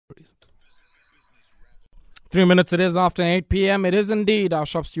3 minutes it is after 8 p.m. It is indeed our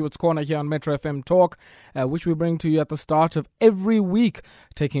Shop Stewards Corner here on Metro FM Talk, which we bring to you at the start of every week,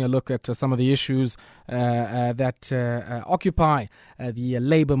 taking a look at some of the issues that occupy the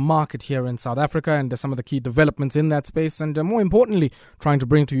labour market here in South Africa and some of the key developments in that space, and more importantly, trying to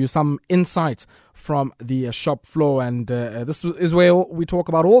bring to you some insights from the shop floor. And this is where we talk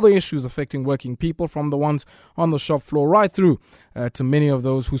about all the issues affecting working people, from the ones on the shop floor right through to many of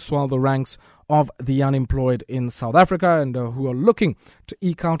those who swell the ranks of the unemployed in South Africa and who are looking to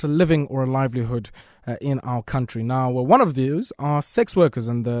eke out a living or a livelihood in our country. Now, one of these are sex workers,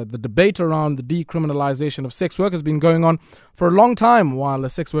 and the debate around the decriminalisation of sex work has been going on for a long time, while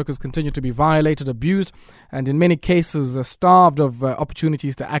sex workers continue to be violated, abused, and in many cases starved of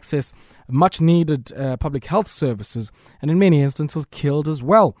opportunities to access much needed public health services, and in many instances killed as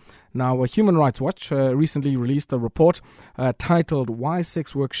well. Now, Human Rights Watch recently released a report titled "Why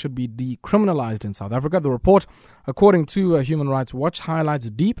Sex Work Should Be Decriminalised in South Africa." The report, according to Human Rights Watch, highlights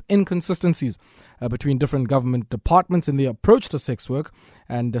deep inconsistencies between different government departments in the approach to sex work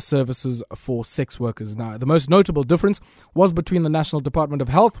and services for sex workers. Now, the most notable difference was between the National Department of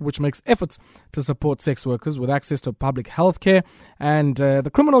Health, which makes efforts to support sex workers with access to public health care, and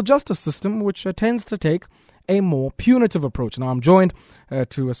the criminal justice system, which tends to take a more punitive approach. Now, I'm joined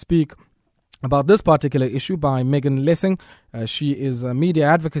to speak about this particular issue by Megan Lessing. She is a Media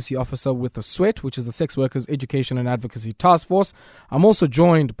Advocacy Officer with the SWET, which is the Sex Workers Education and Advocacy Taskforce. I'm also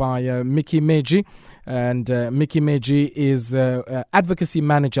joined by Mickey Meji, and Mickey Meji is Advocacy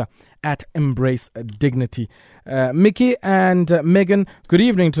Manager at Embrace Dignity. Mickey and Megan, good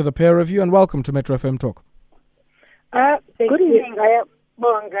evening to the pair of you, and welcome to Metro FM Talk. Good evening,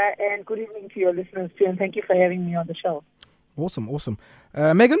 Bonga, and good evening to your listeners too, and thank you for having me on the show. Awesome.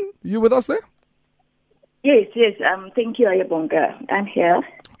 Megan, you with us there? Yes. Thank you, Ayabonga. I'm here.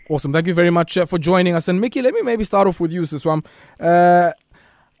 Awesome. Thank you very much for joining us. And Mickey, let me maybe start off with you, Siswam.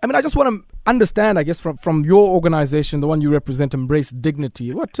 I just want to understand, I guess, from your organization, the one you represent, Embrace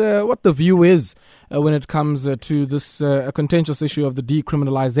Dignity, what the view is when it comes to this contentious issue of the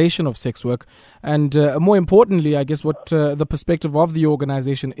decriminalisation of sex work, and more importantly, I guess, what the perspective of the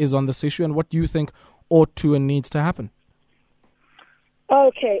organization is on this issue, and what you think ought to and needs to happen.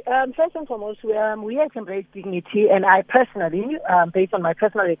 Okay. First and foremost, we at Embrace Dignity, and I personally, based on my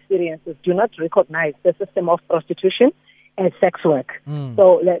personal experiences, do not recognize the system of prostitution as sex work.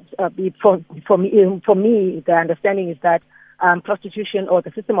 So for me, the understanding is that prostitution, or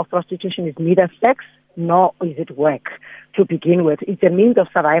the system of prostitution, is neither sex nor is it work to begin with. It's a means of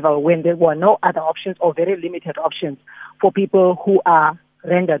survival when there were no other options or very limited options for people who are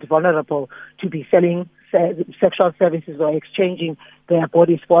rendered vulnerable to be selling sexual services or exchanging their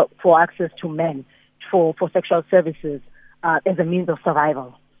bodies for access to men for sexual services as a means of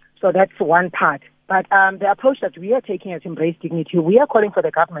survival. So that's one part. But the approach that we are taking at Embrace Dignity, we are calling for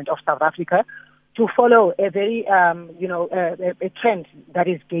the government of South Africa to follow a very, a trend that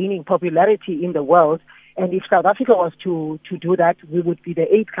is gaining popularity in the world. And if South Africa was to do that, we would be the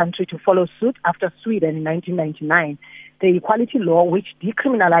 8th country to follow suit after Sweden in 1999. The equality law, which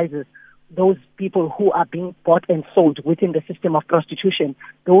decriminalizes those people who are being bought and sold within the system of prostitution,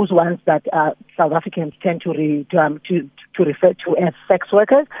 those ones that South Africans tend to refer to as sex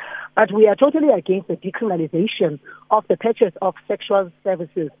workers. But we are totally against the decriminalization of the purchase of sexual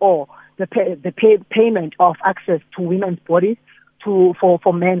services or the payment of access to women's bodies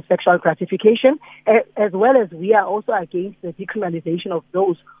for men's sexual gratification, as well as we are also against the decriminalization of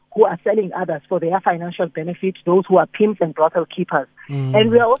those who are selling others for their financial benefit, those who are pimps and brothel keepers. And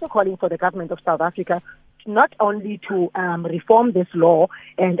we are also calling for the government of South Africa not only to reform this law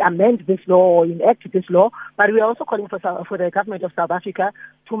and amend this law or enact this law, but we are also calling for the government of South Africa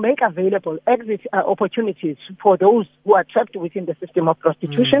to make available exit opportunities for those who are trapped within the system of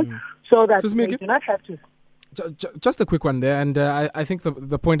prostitution, so that they do not have to. Just a quick one there, and I think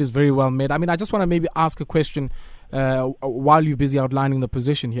the point is very well made. I mean, I just want to maybe ask a question while you're busy outlining the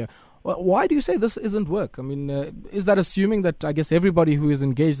position here. Why do you say this isn't work? I mean, is that assuming that, I guess, everybody who is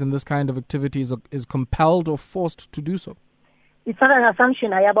engaged in this kind of activity is compelled or forced to do so? It's not an assumption,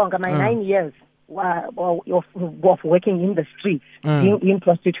 Ayabonga. My 9 years of working in the streets, in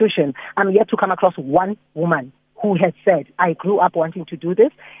prostitution, I'm yet to come across one woman who has said, I grew up wanting to do this.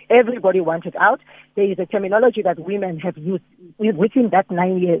 Everybody wanted out. There is a terminology that women have used within that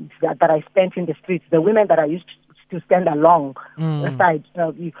 9 years that I spent in the streets. The women that I used to stand along the side.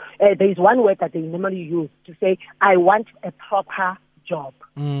 There is one word that they normally use to say, I want a proper job,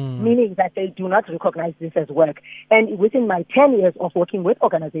 meaning that they do not recognize this as work. And within my 10 years of working with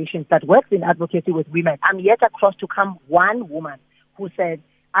organizations that work in advocacy with women, I'm yet across to come one woman who said,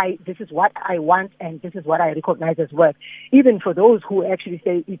 this is what I want and this is what I recognize as work. Even for those who actually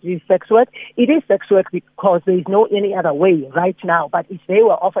say it is sex work, it is sex work because there is no any other way right now. But if they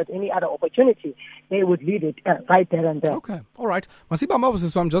were offered any other opportunity, they would leave it right there and there. Okay, all right. Masiba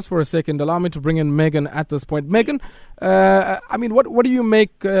Mabusiswam, just for a second, allow me to bring in Megan at this point. Megan, I mean, what do you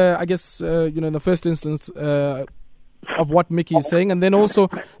make, I guess, in the first instance, of what Mickey is saying, and then also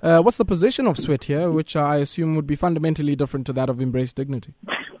what's the position of SWET here, which I assume would be fundamentally different to that of Embrace Dignity?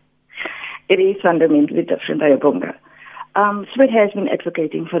 It is fundamentally different, Ayabonga. SWET has been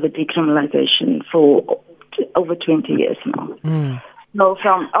advocating for the decriminalisation for over 20 years now. So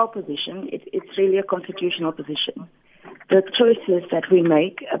from our position, it's really a constitutional position. The choices that we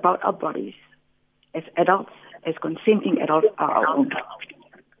make about our bodies as adults, as consenting adults, are our own.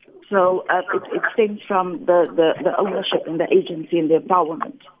 So it stems from the ownership and the agency and the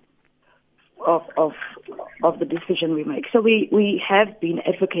empowerment of the decision we make. So we have been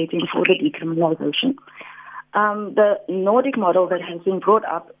advocating for the decriminalisation. The Nordic model that has been brought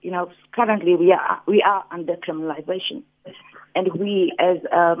up, currently we are under criminalisation, and we as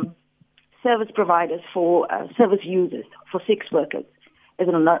service providers for service users, for sex workers, as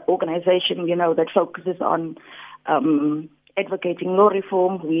an organisation, that focuses on advocating law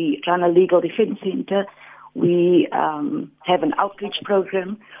reform. We run a legal defense center. We have an outreach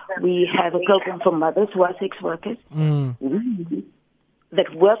program. We have a program for mothers who are sex workers. We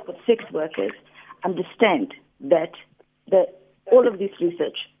that work with sex workers understand that all of this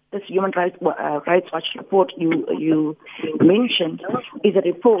research, this Human Rights Watch report you mentioned, is a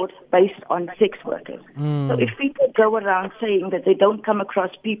report based on sex workers. So if people go around saying that they don't come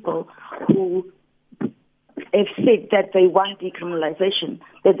across people who have said that they want decriminalisation,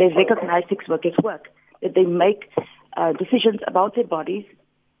 that they recognize sex workers' work, that they make decisions about their bodies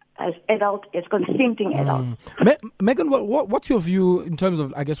as adult, as consenting adults. Megan, what's your view in terms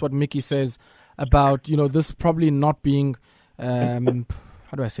of, I guess, what Mickey says about, this probably not being, how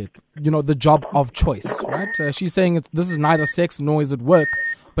do I say it, the job of choice, right? She's saying this is neither sex nor is it work,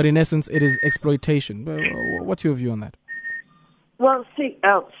 but in essence it is exploitation. What's your view on that? Well,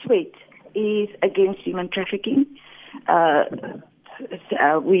 SWET is against human trafficking.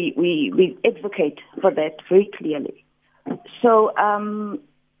 We advocate for that very clearly. So I'm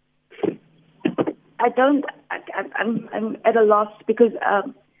at a loss because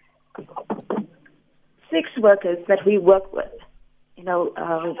sex workers that we work with,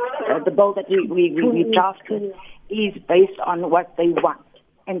 the bill that we drafted is based on what they want,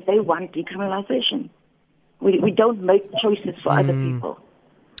 and they want decriminalisation. We don't make choices for other people.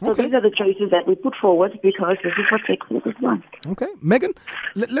 So these are the choices that we put forward because this is what sex workers want. Okay. Megan,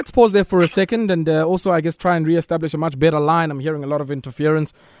 let's pause there for a second and also, I guess, try and reestablish a much better line. I'm hearing a lot of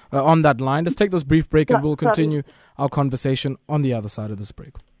interference on that line. Let's take this brief break and we'll continue our conversation on the other side of this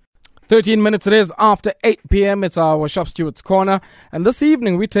break. 13 minutes it is after 8 p.m. It's our Shop Stewards Corner. And this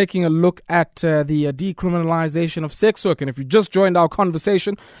evening, we're taking a look at the decriminalisation of sex work. And if you just joined our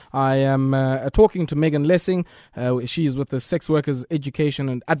conversation, I am talking to Megan Lessing. She is with the Sex Workers Education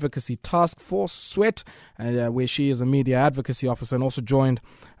and Advocacy Taskforce, SWET, where she is a Media Advocacy Officer and also joined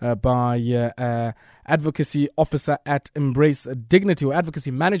by Advocacy Officer at Embrace Dignity, or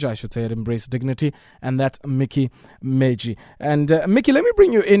Advocacy Manager, I should say, at Embrace Dignity, and that's Mickey Meji. And Mickey, let me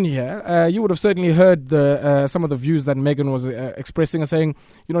bring you in here. You would have certainly heard some of the views that Megan was expressing, saying,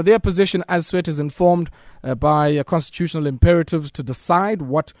 their position as SWET is informed by constitutional imperatives to decide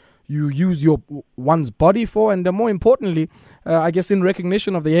what you use one's body for, and more importantly, I guess in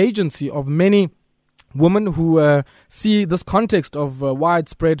recognition of the agency of many women who see this context of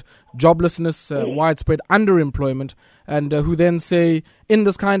widespread joblessness, widespread underemployment, and who then say, in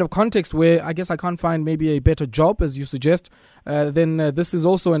this kind of context where I guess I can't find maybe a better job, as you suggest, then this is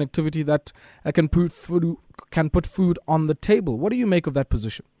also an activity that can put food on the table. What do you make of that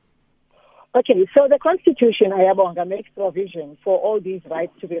position? Okay, so the Constitution, Ayabonga, makes provision for all these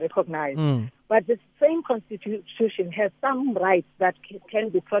rights to be recognized. But the same Constitution has some rights that can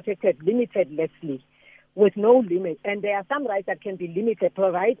be protected limitlessly, with no limit. And there are some rights that can be limited,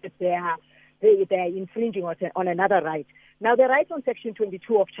 provided they are infringing on another right. Now, the right on Section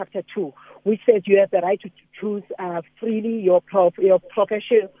 22 of Chapter 2, which says you have the right to choose freely your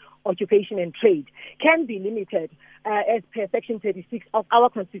profession, occupation and trade, can be limited as per Section 36 of our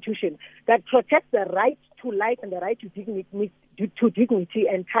Constitution, that protects the right to life and the right to dignity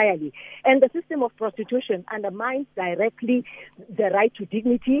entirely. And the system of prostitution undermines directly the right to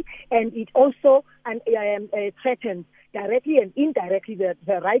dignity, and it also threatens directly and indirectly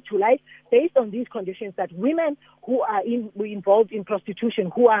the right to life, based on these conditions that women who are involved in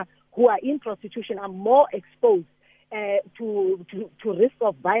prostitution, who are in prostitution, are more exposed to risk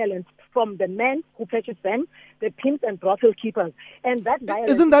of violence from the men who purchase them, the pimps and brothel keepers, and that violence.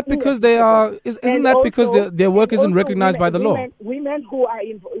 Isn't that because they are? Isn't that because their work isn't recognized by the law? Women who are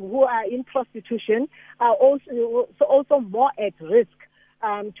in prostitution are also more at risk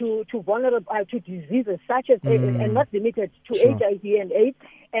to vulnerable to diseases such as and not limited to HIV and AIDS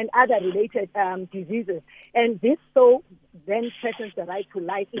and other related diseases, and this then threatens the right to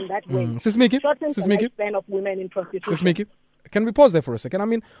life in that way. Shortens the lifespan of women in prostitution. Can we pause there for a second? I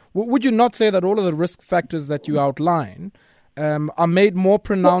mean, would you not say that all of the risk factors that you outline are made more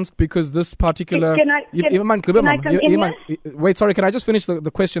pronounced because this particular... Wait, sorry, can I just finish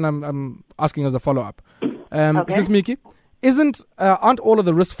the question I'm asking as a follow-up? Okay. Aren't all of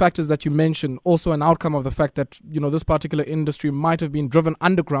the risk factors that you mentioned also an outcome of the fact that, this particular industry might have been driven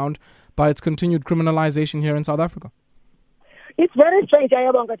underground by its continued criminalization here in South Africa? It's very strange,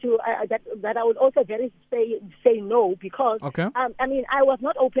 Ayabonga, that I would also say no, because I was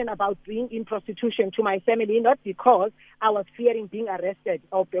not open about being in prostitution to my family, not because I was fearing being arrested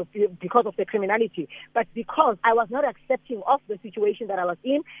or because of the criminality, but because I was not accepting of the situation that I was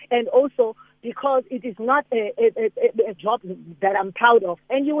in, and also because it is not a job that I'm proud of.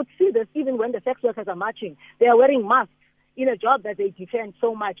 And you would see this even when the sex workers are marching. They are wearing masks in a job that they defend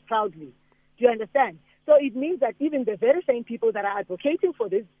so much proudly. Do you understand? So it means that even the very same people that are advocating for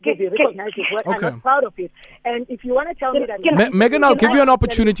this will be recognized as work. I'm not proud of it. And if you want to tell me that... Megan, I'll give you an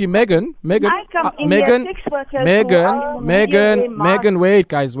opportunity. Megan, wait,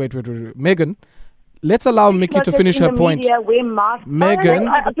 guys, wait. Megan, let's allow Mickey to finish her point. Megan,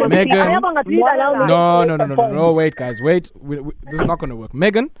 no, wait, guys, wait. This is not going to work.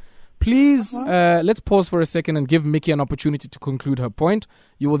 Megan, please, let's pause for a second and give Mickey an opportunity to conclude her point.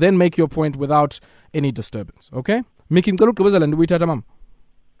 You will then make your point without any disturbance, okay? Mickey, what I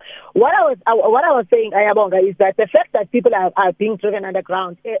was saying, Ayabonga, is that the fact that people are being driven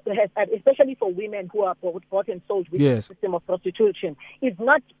underground, especially for women who are bought and sold with the system of prostitution, is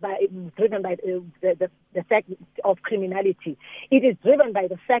not driven by the fact of criminality. It is driven by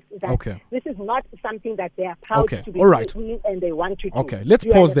the fact that this is not something that they are proud to be doing and they want to do. Okay, let's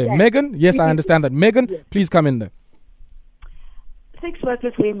pause there. Megan, yes, I understand that. Megan, please come in there. Sex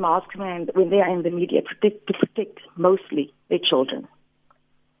workers wear masks when they are in the media to protect mostly their children.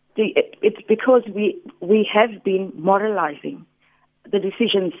 It's because we have been moralizing the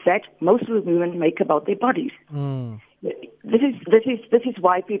decisions that most women make about their bodies. This is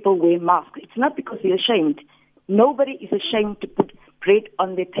why people wear masks. It's not because they're ashamed. Nobody is ashamed to put bread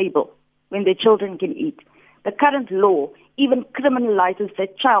on their table when their children can eat. The current law even criminalizes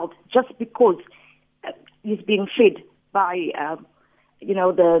that child just because he's being fed by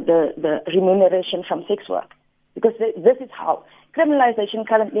the remuneration from sex work. Because this is how criminalization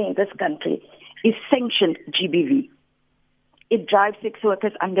currently in this country is sanctioned GBV. It drives sex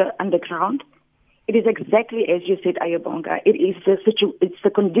workers underground. It is exactly as you said, Ayabonga. It's the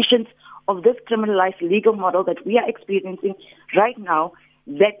conditions of this criminalized legal model that we are experiencing right now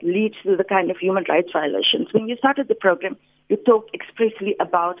that leads to the kind of human rights violations. When you started the program, you talked expressly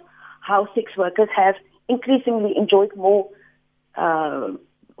about how sex workers have increasingly enjoyed more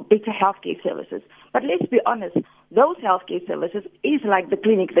better healthcare services. But let's be honest, those healthcare services is like the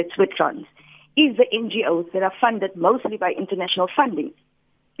clinic that SWIT runs, is the NGOs that are funded mostly by international funding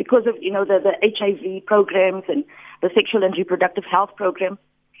because of, the HIV programs and the sexual and reproductive health program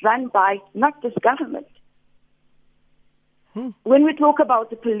run by not this government. When we talk about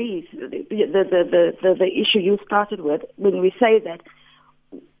the police, the issue you started with, when we say that,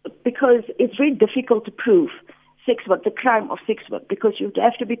 because it's very difficult to prove sex work, the crime of sex work, because you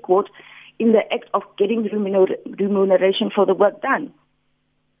have to be caught in the act of getting remuneration for the work done.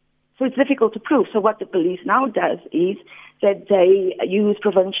 So it's difficult to prove. So what the police now does is that they use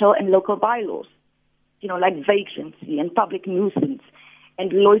provincial and local bylaws, like vagrancy and public nuisance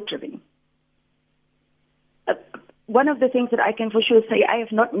and loitering. One of the things that I can for sure say, I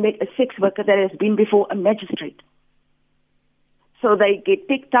have not met a sex worker that has been before a magistrate. So they get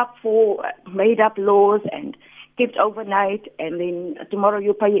picked up for made-up laws and kept overnight, and then tomorrow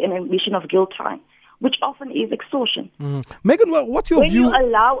you pay an admission of guilt time, which often is extortion. Megan, what's your view? When you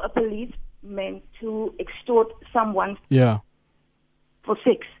allow a policeman to extort someone for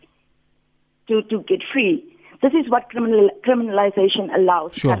sex to get free, this is what criminalization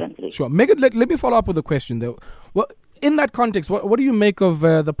allows currently. Sure. Megan, let me follow up with a question, though. Well, in that context, what do you make of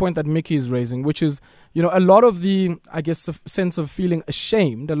the point that Mickey is raising, which is, a lot of the, I guess, sense of feeling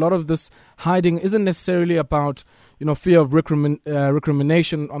ashamed, a lot of this hiding isn't necessarily about, fear of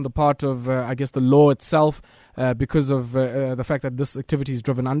recrimination on the part of, I guess, the law itself, because of the fact that this activity is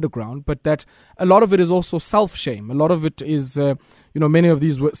driven underground, but that a lot of it is also self-shame. A lot of it is, many of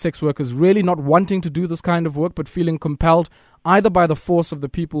these sex workers really not wanting to do this kind of work, but feeling compelled either by the force of the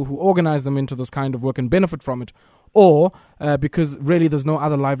people who organize them into this kind of work and benefit from it, or because really there's no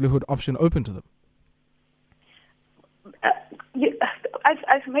other livelihood option open to them.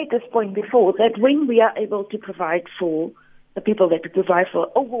 I've made this point before, that when we are able to provide for the people that we provide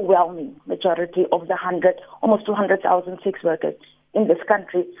for, overwhelming majority of the almost 200,000 sex workers in this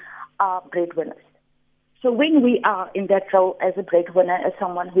country are breadwinners. So when we are in that role as a breadwinner, as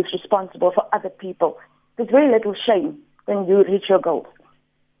someone who's responsible for other people, there's very little shame when you reach your goals.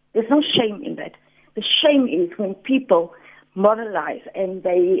 There's no shame in that. The shame is when people moralize and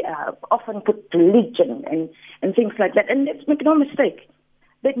they often put religion and things like that. And let's make no mistake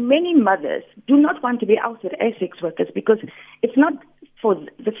that many mothers do not want to be outed as sex workers because it's not for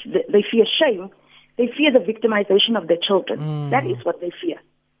they fear shame. They fear the victimization of their children. That is what they fear.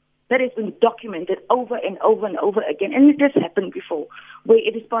 That has been documented over and over and over again. And it has happened before, where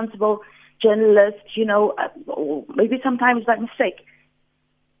a responsible journalist, or maybe sometimes by mistake,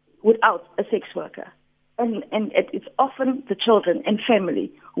 would out a sex worker. And it's often the children and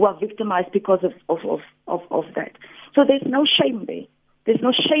family who are victimized because of that. So there's no shame there. There's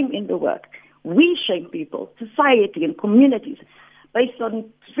no shame in the work. We shame people, society and communities, based on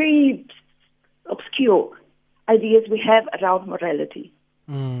very obscure ideas we have around morality.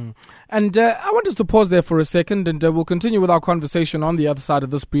 And I want us to pause there for a second, and we'll continue with our conversation on the other side of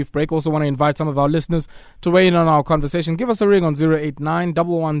this brief break. Also want to invite some of our listeners to weigh in on our conversation. Give us a ring on 089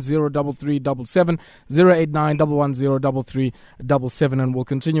 110 3377, 089 110 3377, and we'll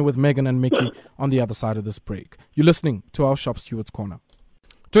continue with Megan and Mickey on the other side of this break. You're listening to our Shop Stewards Corner.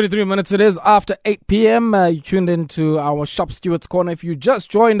 23 minutes it is after 8 p.m. You tuned into our Shop Stewards Corner. If you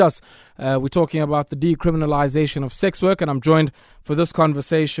just joined us, we're talking about the decriminalisation of sex work, and I'm joined for this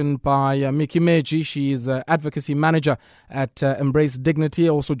conversation by Mickey Meji. She is Advocacy Manager at Embrace Dignity,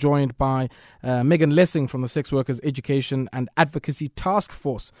 also joined by Megan Lessing from the Sex Workers Education and Advocacy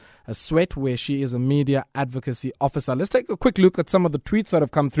Taskforce, SWET, where she is a Media Advocacy Officer. Let's take a quick look at some of the tweets that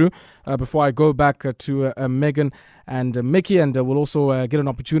have come through before I go back to Megan and Mickey, and we'll also get an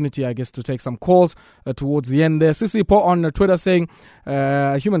opportunity, I guess, to take some calls towards the end there. Sissy put on Twitter saying,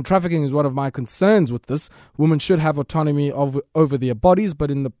 human trafficking is one of my concerns with this. Women should have autonomy over their bodies,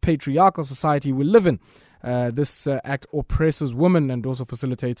 but in the patriarchal society we live in, this act oppresses women and also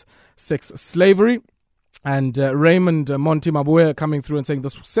facilitates sex slavery. And Raymond Monty Mabuya coming through and saying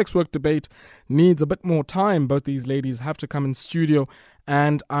this sex work debate needs a bit more time. Both these ladies have to come in studio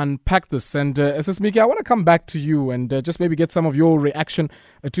and unpack this. And Sis Miki, I want to come back to you and just maybe get some of your reaction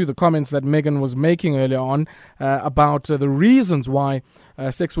to the comments that Megan was making earlier on about the reasons why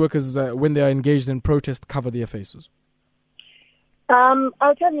sex workers, when they are engaged in protest, cover their faces.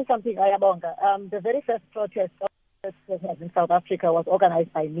 I'll tell you something, Ayabonga. The very first protest in South Africa was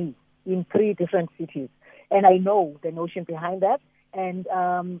organized by me in 3 different cities. And I know the notion behind that. And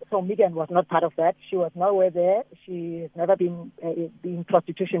so Megan was not part of that. She was nowhere there. She has never been in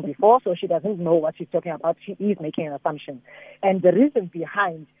prostitution before, so she doesn't know what she's talking about. She is making an assumption. And the reason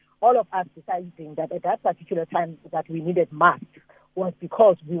behind all of us deciding that at that particular time that we needed masks was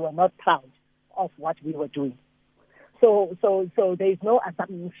because we were not proud of what we were doing. So there is no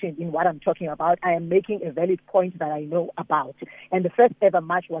assumption in what I'm talking about. I am making a valid point that I know about. And the first ever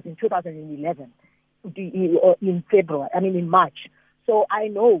march was in 2011, in March. So I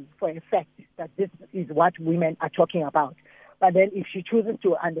know for a fact that this is what women are talking about. But then if she chooses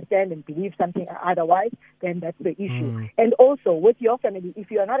to understand and believe something otherwise, then that's the issue. And also with your family, if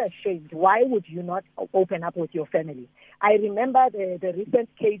you are not ashamed, why would you not open up with your family? I remember the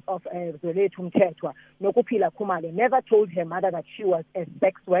recent case of Zole Tumtetwa. Nokupila Kumale never told her mother that she was a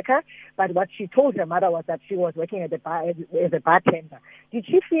sex worker, but what she told her mother was that she was working at the bar as a bartender. Did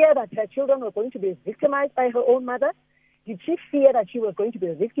she fear that her children were going to be victimized by her own mother? Did she fear that she was going to be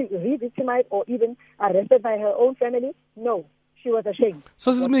re-victimized or even arrested by her own family? No, she was ashamed.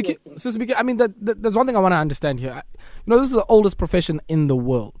 So, Sis Miki, I mean, there's one thing I want to understand here. This is the oldest profession in the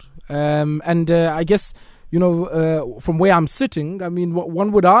world. I guess, from where I'm sitting, I mean,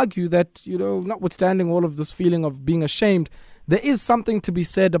 one would argue that, notwithstanding all of this feeling of being ashamed, there is something to be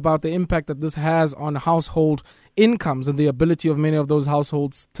said about the impact that this has on household incomes and the ability of many of those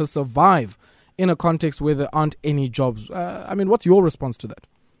households to survive in a context where there aren't any jobs. What's your response to that?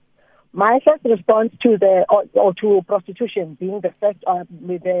 My first response to to prostitution being the first,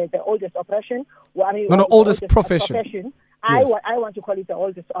 the oldest oppression. Oldest profession. Yes. I want to call it the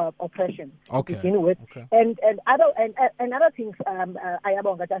oldest oppression to begin with. Okay. And other things,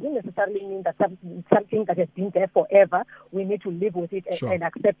 that doesn't necessarily mean that something that has been there forever, we need to live with it and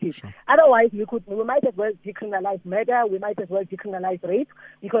accept it. Sure. Otherwise, we might as well decriminalize murder, we might as well decriminalize rape,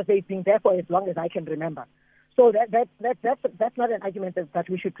 because they've been there for as long as I can remember. So that's not an argument that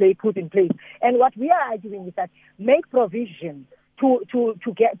we should put in place. And what we are arguing is that make provision to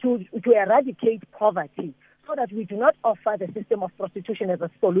eradicate poverty, so that we do not offer the system of prostitution as a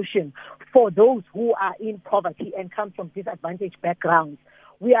solution for those who are in poverty and come from disadvantaged backgrounds.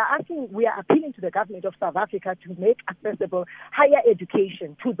 We are appealing to the government of South Africa to make accessible higher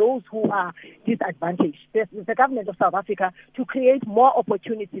education to those who are disadvantaged. The government of South Africa to create more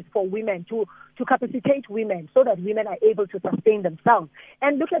opportunities for women, to capacitate women so that women are able to sustain themselves.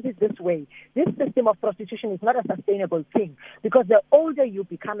 And look at it this way. This system of prostitution is not a sustainable thing, because the older you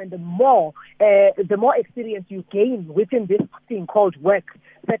become and the more experience you gain within this thing called work,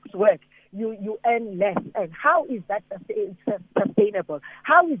 sex work, you earn less. And how is that sustainable?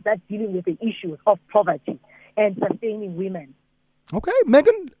 How is that dealing with the issues of poverty and sustaining women? Okay,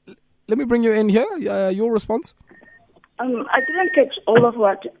 Megan, let me bring you in here. Your response? I didn't catch all of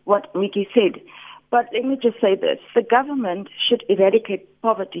what Mickey said, but let me just say this. The government should eradicate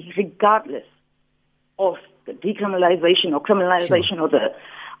poverty regardless of the decriminalization or criminalization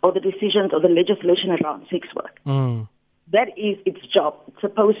or the decisions or the legislation around sex work. Mm. That is its job. It's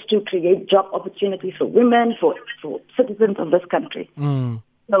supposed to create job opportunities for women, for citizens of this country. Mm.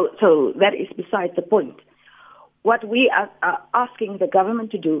 So that is beside the point. What we are asking the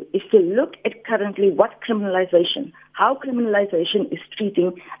government to do is to look at currently how criminalization is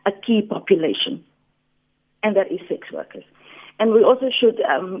treating a key population, and that is sex workers. And we also should,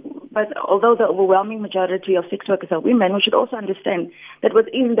 but although the overwhelming majority of sex workers are women, we should also understand that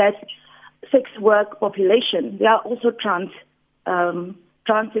within that sex work population, there are also trans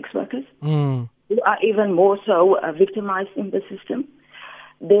sex workers who are even more so victimized in the system.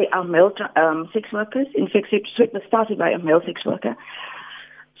 They are male sex workers. In fact, sex work was started by a male sex worker.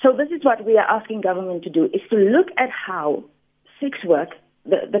 So this is what we are asking government to do, is to look at how sex work,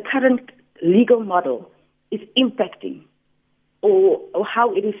 the current legal model, is impacting or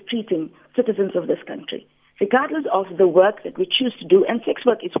how it is treating citizens of this country, regardless of the work that we choose to do. And sex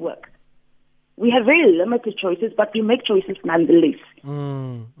work is work. We have very limited choices, but we make choices nonetheless.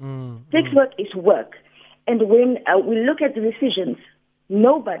 Sex work is work. And when we look at the decisions,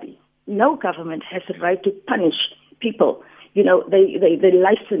 no government has the right to punish people. You know, they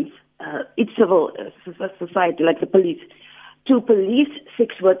license each civil society, like the police, to police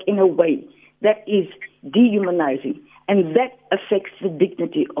sex work in a way that is dehumanizing, and that affects the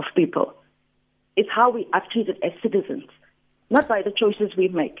dignity of people. It's how we are treated as citizens, not by the choices we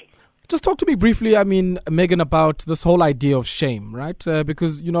make. Just talk to me briefly, Megan, about this whole idea of shame, right?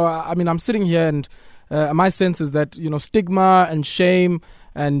 Because, I'm sitting here and my sense is that, stigma and shame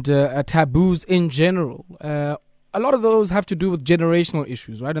and taboos in general, a lot of those have to do with generational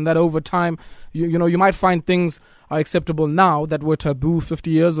issues, right? And that over time, you might find things are acceptable now that were taboo 50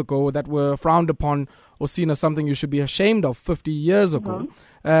 years ago, that were frowned upon or seen as something you should be ashamed of 50 years ago.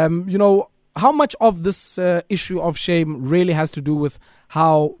 How much of this issue of shame really has to do with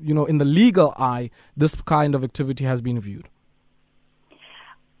how, in the legal eye, this kind of activity has been viewed?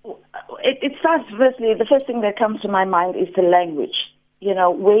 It starts, firstly, the first thing that comes to my mind is the language.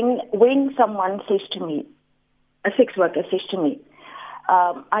 When someone says to me, a sex worker says to me,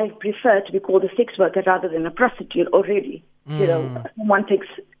 I prefer to be called a sex worker rather than a prostitute already. Someone takes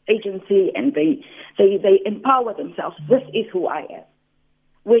agency and they empower themselves. This is who I am.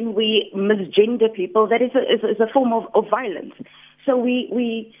 When we misgender people, that is a form of violence. So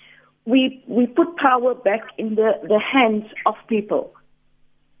we put power back in the hands of people.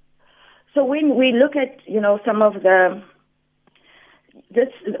 So when we look at some of this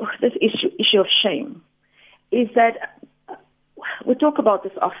issue of shame, is that we talk about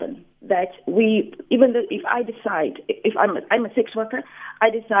this often, that if I decide, if I'm a sex worker, I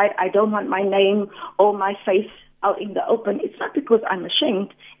decide I don't want my name or my face out in the open, it's not because I'm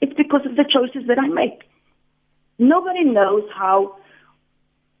ashamed, it's because of the choices that I make. Nobody knows how,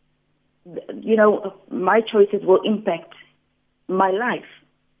 my choices will impact my life.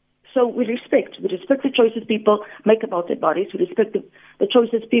 So we respect the choices people make about their bodies. We respect the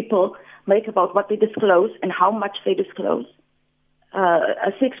choices people make about what they disclose and how much they disclose.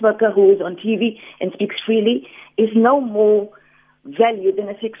 A sex worker who is on TV and speaks freely is no more valued than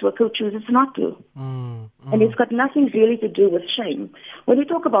a sex worker who chooses not to. And it's got nothing really to do with shame. when we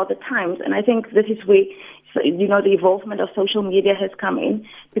talk about the times, and I think this is where, the involvement of social media has come in,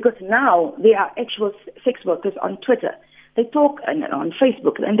 because now there are actual sex workers on Twitter. They talk on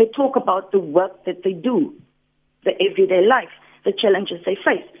Facebook, and they talk about the work that they do, the everyday life, the challenges they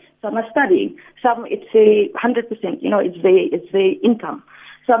face. Some are studying. Some, it's a 100%, it's their income.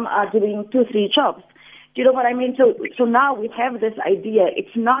 Some are doing 2-3 jobs. Do you know what I mean? So now we have this idea.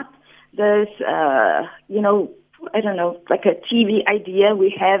 It's not this, I don't know, like a TV idea we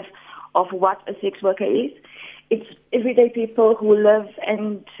have of what a sex worker is. It's everyday people who live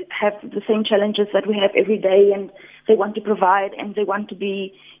and have the same challenges that we have every day, and they want to provide and they want to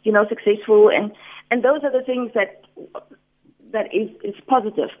be, successful. And those are the things that is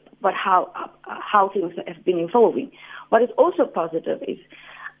positive, but how things have been evolving. What is also positive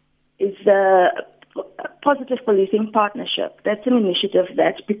is the positive policing partnership. That's an initiative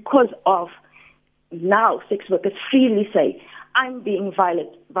that, because of now sex workers freely say, I'm being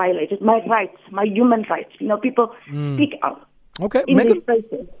violated, my rights, my human rights. People speak out in these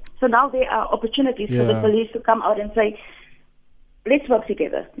places. So now there are opportunities for the police to come out and say, let's work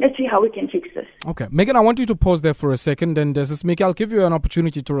together. Let's see how we can fix this. Okay. Megan, I want you to pause there for a second. And Sis Mickey, I'll give you an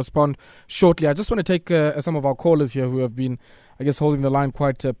opportunity to respond shortly. I just want to take some of our callers here who have been, I guess, holding the line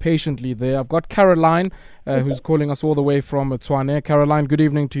quite patiently there. I've got Caroline, who's calling us all the way from Tshwane. Caroline, good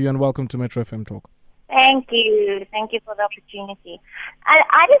evening to you and welcome to Metro FM Talk. Thank you. Thank you for the opportunity.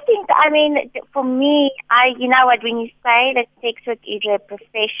 I just think, for me, when you say that sex work is a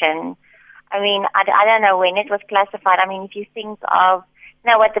profession, I don't know when it was classified. If you think of,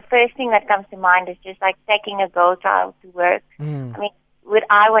 what the first thing that comes to mind is just like taking a girl child to work. Would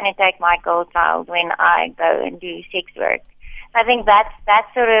I want to take my girl child when I go and do sex work? I think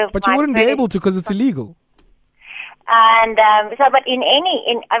that's sort of. But you wouldn't be able to because it's illegal. And but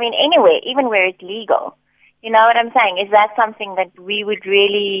anywhere, even where it's legal, you know what I'm saying? Is that something that we would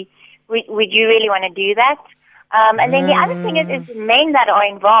really, would you really want to do that? And then the other thing is men that are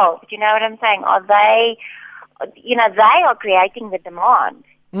involved, you know what I'm saying? Are they, they are creating the demand,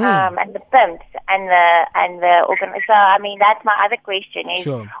 and the pimps and the so that's my other question is,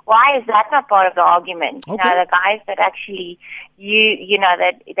 why is that not part of the argument? Okay. The guys that actually,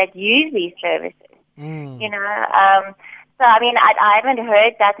 that use these services. So I haven't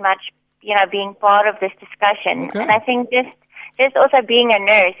heard that much, being part of this discussion. Okay. And I think just also being a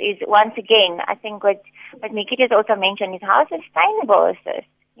nurse is, once again, I think what Nikki just also mentioned is how sustainable is this?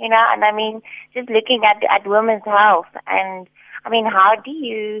 And just looking at women's health and how do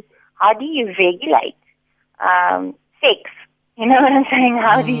you regulate sex? You know what I'm saying?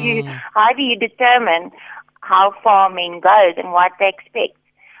 How do you determine how far men goes and what they expect?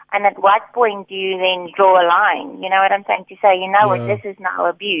 And at what point do you then draw a line? You know what I'm saying? To say, what, this is now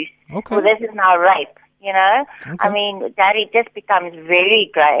abuse. Okay. Or this is now rape. Okay. That it just becomes very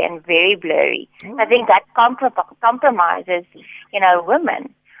grey and very blurry. I think that compromises,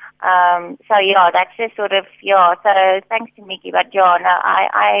 women. That's just sort of, so thanks to Mickey, but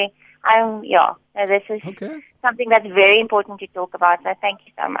this is something that's very important to talk about. So thank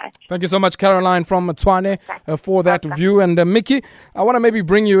you so much. Thank you so much, Caroline from Tshwane, for that view. And Mickey, I want to maybe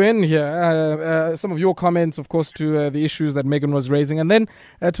bring you in here. Some of your comments, of course, to the issues that Megan was raising, and then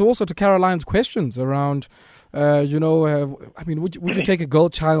to Caroline's questions around, would you take a girl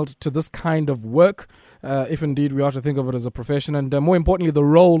child to this kind of work? If indeed we are to think of it as a profession, and more importantly, the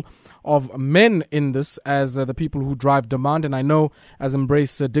role of men in this as the people who drive demand. And I know as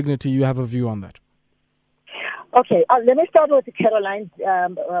Embrace Dignity, you have a view on that. Okay, let me start with Caroline's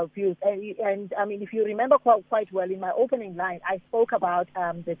views. And if you remember quite well, in my opening line, I spoke about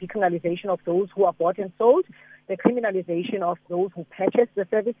the decriminalisation of those who are bought and sold, the criminalisation of those who purchase the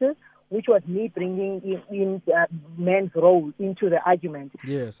services, which was me bringing in men's role into the argument.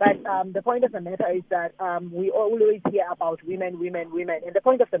 Yes. But the point of the matter is that we always hear about women. And the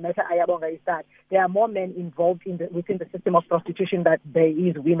point of the matter, Ayabonga, is that there are more men involved within the system of prostitution than there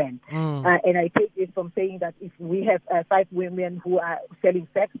is women. And I take this from saying that if we have 5 women who are selling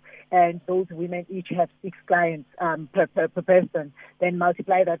sex and those women each have 6 clients per person, then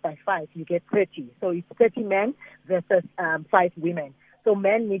multiply that by 5, you get 30. So it's 30 men versus 5 women. So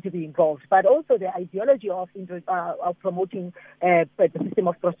men need to be involved, but also the ideology of promoting the system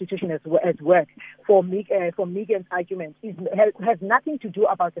of prostitution as work for Megan's argument has nothing to do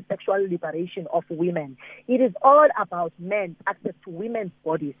about the sexual liberation of women. It is all about men's access to women's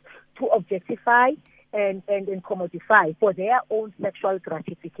bodies to objectify and commodify for their own sexual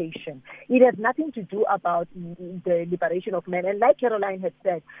gratification. It has nothing to do about the liberation of men. And like Caroline had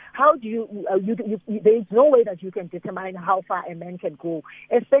said, how do you there is no way that you can determine how far a man can go,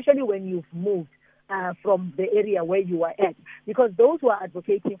 especially when you've moved from the area where you are at. Because those who are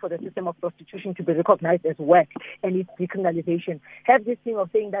advocating for the system of prostitution to be recognized as work and its decriminalization have this thing of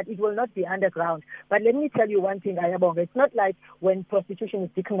saying that it will not be underground. But let me tell you one thing, Ayabonga. It's not like when prostitution is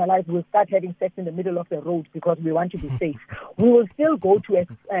decriminalized, we'll start having sex in the middle of the road because we want to be safe. We will still go to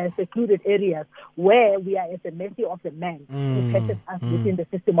secluded areas where we are at the mercy of the man who catches us within the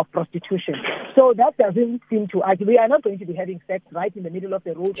system of prostitution. So that doesn't seem to argue. We are not going to be having sex right in the middle of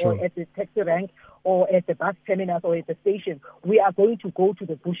the road or at the taxi rank or at the bus terminus or at the station. We are going to go to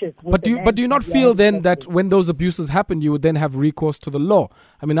the bushes. But do you not feel then that when those abuses happen, you would then have recourse to the law?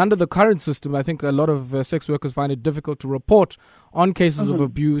 I mean, under the current system, I think a lot of sex workers find it difficult to report on cases of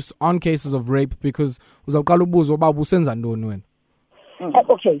abuse, on cases of rape, because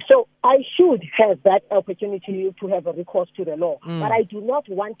okay, so I should have that opportunity to have a recourse to the law, but I do not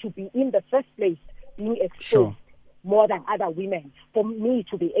want to be in the first place being exposed more than other women for me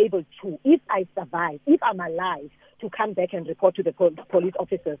to be able to, if I survive, if I'm alive, to come back and report to the police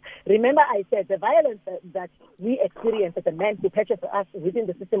officers. Remember, I said the violence that we experience as a man who catches us within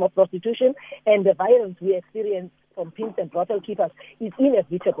the system of prostitution and the violence we experience from pimps and brothel keepers is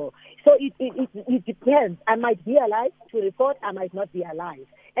inevitable. So it depends. I might be alive to report, I might not be alive.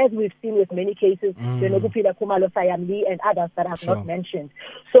 As we've seen with many cases, the Nokupila Kumalo Sayamli and others that I've not mentioned.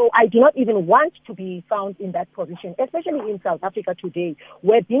 So I do not even want to be found in that position, especially in South Africa today,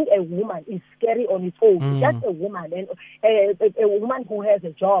 where being a woman is scary on its own. Just a woman, and a woman who has a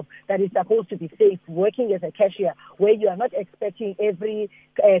job that is supposed to be safe, working as a cashier, where you are not expecting every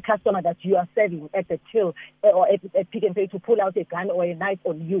customer that you are serving at the till or at Pick and Pay to pull out a gun or a knife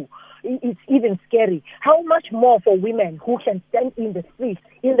on you. It's even scary. How much more for women who can stand in the street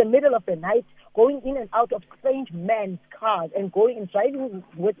in the middle of the night, going in and out of strange men's cars and going and driving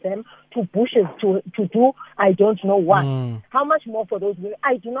with them to bushes to do I don't know what. How much more for those women?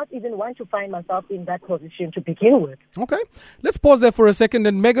 I do not even want to find myself in that position to begin with. Okay, let's pause there for a second.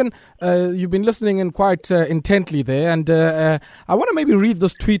 And Megan, you've been listening in quite intently there, and I want to maybe read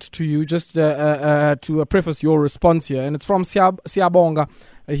this tweet to you just to preface your response here. And it's from Siabonga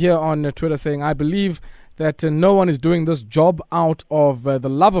here on Twitter saying, I believe that no one is doing this job out of the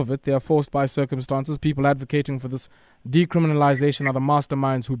love of it. They are forced by circumstances. People advocating for this decriminalization are the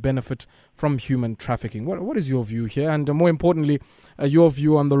masterminds who benefit from human trafficking. What is your view here? And more importantly, your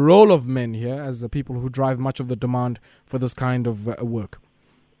view on the role of men here as the people who drive much of the demand for this kind of work?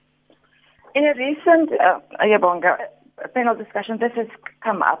 In a recent Ayabonga panel discussion, this has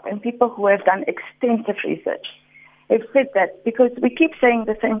come up, and people who have done extensive research have said that because we keep saying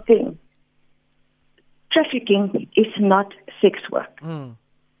the same thing. Trafficking is not sex work.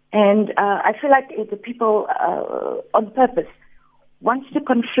 And I feel like the people on purpose wants to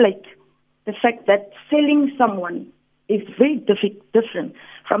conflate the fact that selling someone is very different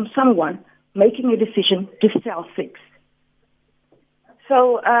from someone making a decision to sell sex.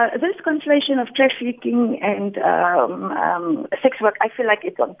 So this conflation of trafficking and sex work, I feel like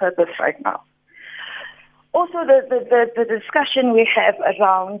it's on purpose right now. Also, the discussion we have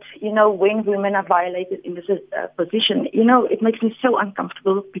around, when women are violated in this position, it makes me so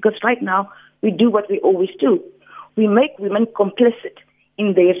uncomfortable because right now we do what we always do. We make women complicit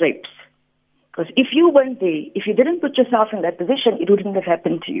in their rapes. Because if you weren't there, if you didn't put yourself in that position, it wouldn't have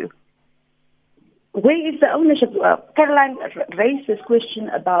happened to you. Where is the ownership? Caroline raised this question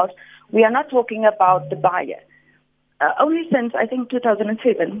about, we are not talking about the buyer. Only since, I think,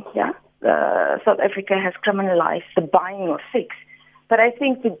 2007, South Africa has criminalized the buying of sex. But I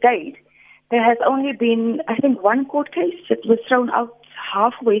think to date, there has only been, I think, one court case that was thrown out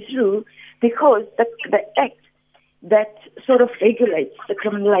halfway through because the act that sort of regulates the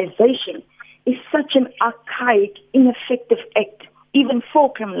criminalization is such an archaic, ineffective act, even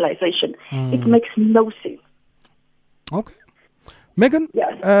for criminalization. It makes no sense. Okay. Megan,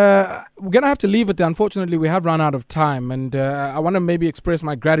 yes. We're going to have to leave it there. Unfortunately, we have run out of time. And I want to maybe express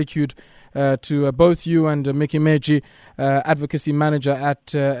my gratitude to both you and Mickey Meji, Advocacy Manager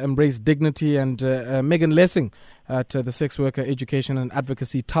at Embrace Dignity, and Megan Lessing at the Sex Worker Education and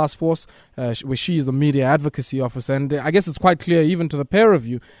Advocacy Taskforce, where she is the Media Advocacy Officer. And I guess it's quite clear, even to the pair of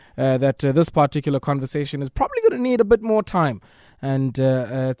you, that this particular conversation is probably going to need a bit more time. And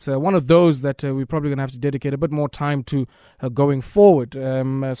it's one of those that we're probably going to have to dedicate a bit more time to going forward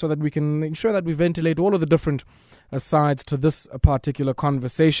so that we can ensure that we ventilate all of the different sides to this particular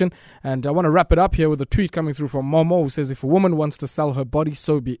conversation. And I want to wrap it up here with a tweet coming through from Momo, who says, if a woman wants to sell her body,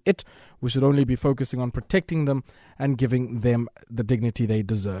 so be it. We should only be focusing on protecting them and giving them the dignity they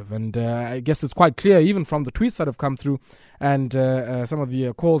deserve. And I guess it's quite clear, even from the tweets that have come through and some of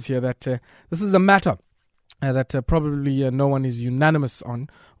the calls here, that this is a matter that probably no one is unanimous on,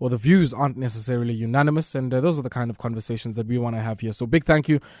 or the views aren't necessarily unanimous, and those are the kind of conversations that we want to have here. So big thank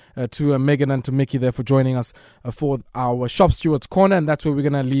you to Megan and to Mickey there for joining us for our Shop Stewards Corner, and that's where we're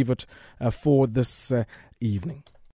going to leave it for this evening.